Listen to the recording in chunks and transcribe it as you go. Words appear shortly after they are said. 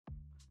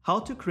How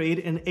to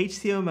create an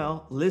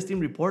HTML listing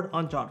report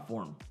on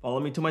Jotform. Follow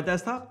me to my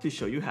desktop to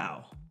show you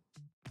how.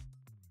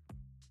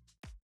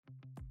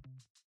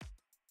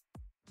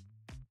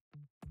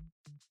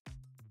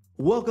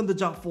 Welcome to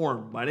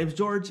Jotform. My name is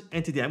George,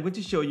 and today I'm going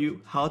to show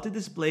you how to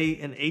display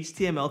an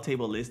HTML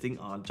table listing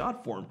on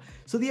Jotform.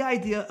 So the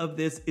idea of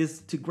this is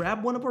to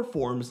grab one of our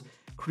forms,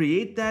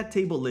 create that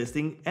table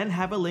listing, and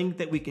have a link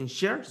that we can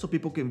share so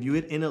people can view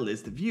it in a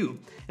list view.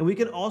 And we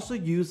can also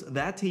use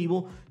that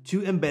table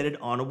to embed it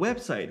on a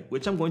website,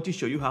 which I'm going to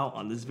show you how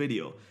on this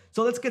video.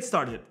 So let's get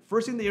started.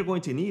 First thing that you're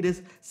going to need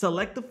is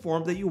select the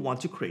form that you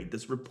want to create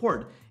this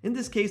report. In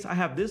this case, I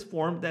have this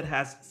form that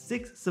has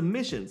 6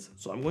 submissions.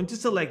 So I'm going to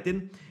select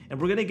it,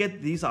 and we're going to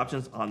get these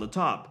options on the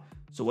top.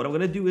 So what I'm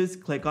going to do is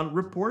click on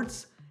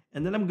reports,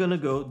 and then I'm going to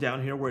go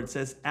down here where it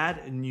says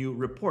add new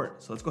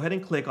report. So let's go ahead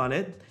and click on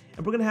it,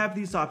 and we're going to have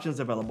these options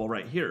available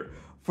right here.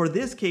 For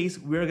this case,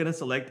 we're going to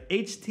select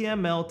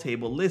HTML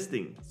table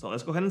listing. So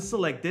let's go ahead and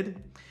select it.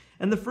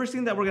 And the first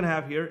thing that we're going to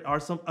have here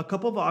are a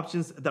couple of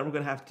options that we're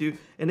going to have to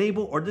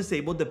enable or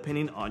disable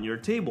depending on your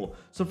table.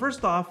 So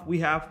first off, we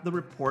have the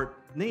report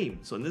name.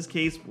 So in this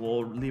case,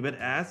 we'll leave it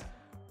as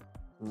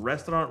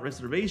restaurant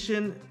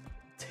reservation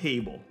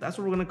table. That's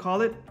what we're going to call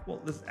it. Well,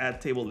 let's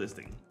add table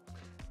listing.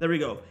 There we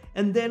go.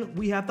 And then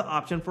we have the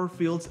option for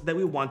fields that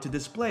we want to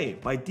display.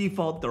 By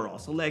default, they're all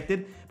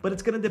selected, but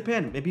it's going to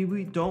depend. Maybe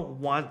we don't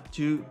want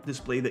to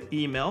display the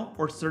email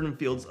or certain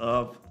fields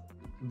of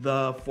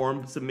the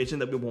form submission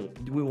that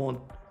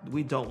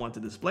we don't want to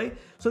display.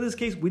 So in this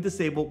case, we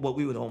disable what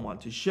we don't want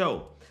to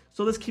show.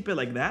 So let's keep it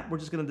like that. We're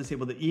just going to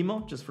disable the email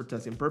just for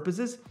testing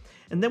purposes.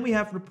 And then we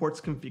have reports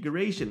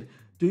configuration.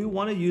 Do you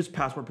want to use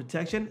password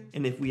protection?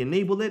 And if we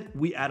enable it,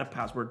 we add a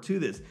password to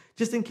this,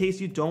 just in case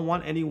you don't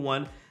want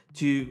anyone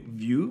to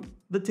view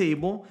the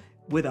table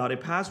without a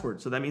password.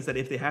 So that means that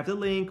if they have the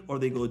link or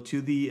they go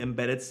to the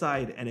embedded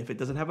site, and if it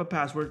doesn't have a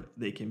password,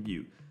 they can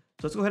view.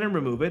 So let's go ahead and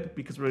remove it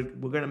because we're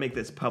going to make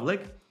this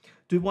public.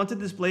 Do we want to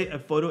display a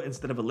photo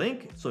instead of a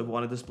link? So if we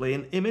want to display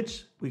an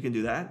image, we can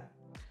do that.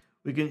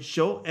 We can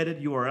show edit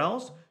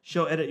URLs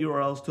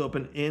to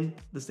open in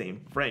the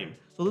same frame.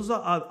 So those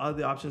are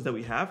the options that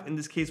we have. In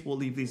this case, we'll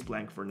leave these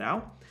blank for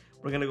now.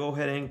 We're going to go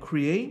ahead and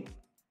create.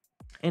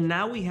 And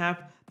now we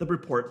have the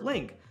report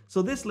link.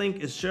 So this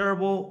link is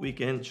shareable. We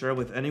can share it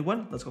with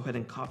anyone. Let's go ahead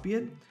and copy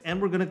it.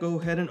 And we're going to go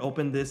ahead and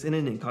open this in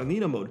an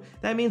incognito mode.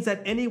 That means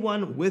that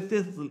anyone with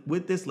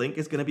this link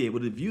is going to be able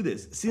to view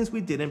this since we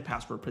didn't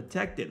password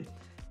protect it.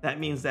 That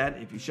means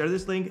that if you share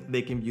this link,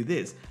 they can view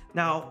this.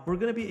 Now, we're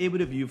going to be able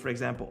to view, for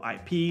example,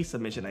 IP,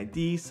 submission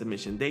ID,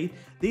 submission date.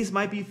 These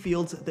might be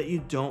fields that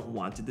you don't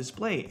want to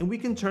display, and we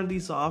can turn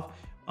these off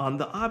on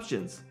the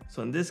options.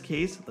 So in this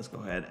case, let's go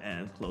ahead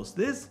and close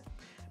this.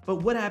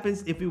 But what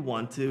happens if we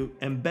want to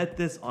embed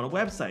this on a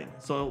website?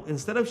 So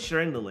instead of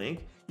sharing the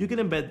link, you can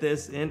embed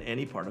this in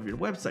any part of your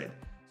website.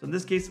 So in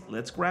this case,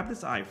 let's grab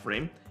this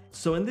iframe.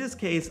 So in this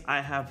case,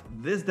 I have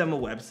this demo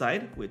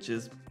website, which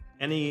is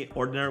any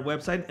ordinary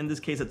website. In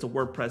this case, it's a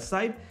WordPress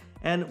site.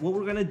 And what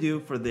we're gonna do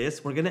for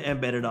this, we're gonna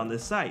embed it on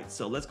this site.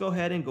 So let's go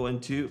ahead and go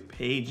into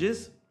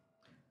pages.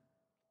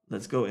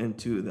 Let's go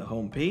into the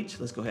home page.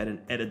 Let's go ahead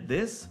and edit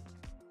this.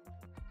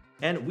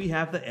 And we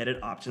have the edit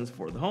options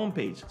for the home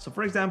page. So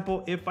for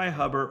example, if I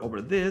hover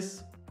over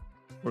this,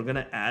 we're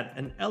gonna add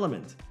an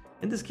element.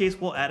 In this case,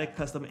 we'll add a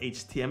custom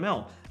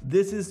HTML.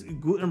 This is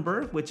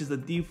Gutenberg, which is the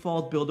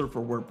default builder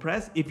for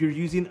WordPress. If you're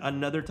using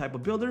another type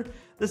of builder,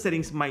 the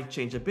settings might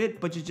change a bit,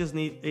 but you just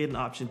need an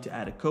option to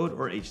add a code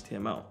or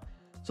HTML.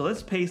 So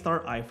let's paste our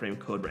iframe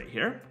code right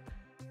here.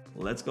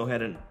 Let's go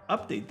ahead and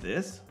update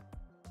this.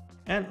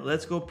 And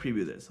let's go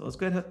preview this. So let's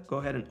go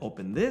ahead and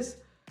open this.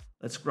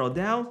 Let's scroll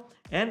down,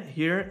 and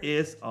here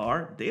is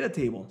our data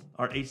table,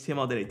 our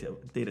HTML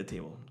data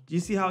table. Do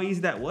you see how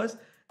easy that was?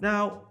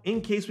 Now,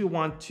 in case we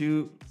want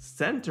to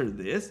center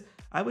this,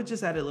 I would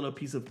just add a little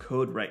piece of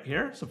code right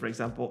here. So for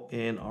example,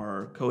 in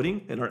our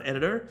coding, in our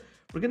editor,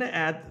 we're gonna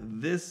add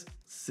this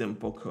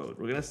simple code.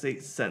 We're gonna say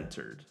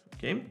centered,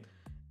 okay?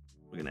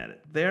 We're gonna add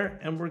it there,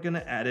 and we're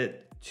gonna add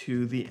it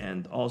to the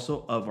end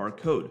also of our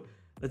code.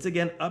 Let's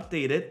again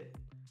update it.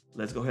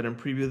 Let's go ahead and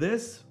preview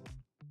this.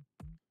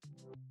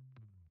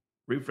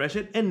 Refresh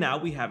it, and now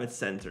we have it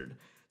centered.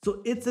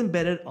 So it's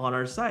embedded on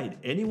our site.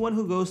 Anyone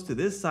who goes to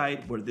this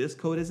site where this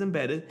code is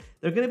embedded,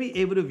 they're going to be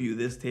able to view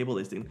this table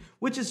listing,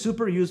 which is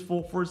super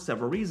useful for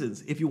several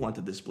reasons. If you want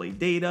to display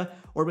data,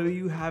 or maybe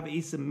you have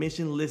a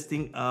submission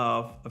listing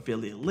of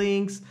affiliate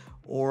links,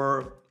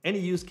 or any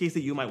use case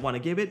that you might want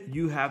to give it,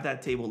 you have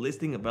that table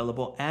listing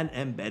available and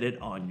embedded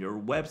on your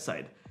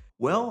website.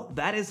 Well,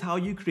 that is how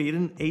you create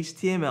an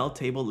HTML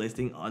table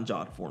listing on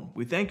Jotform.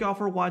 We thank you all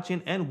for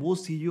watching, and we'll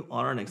see you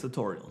on our next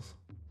tutorials.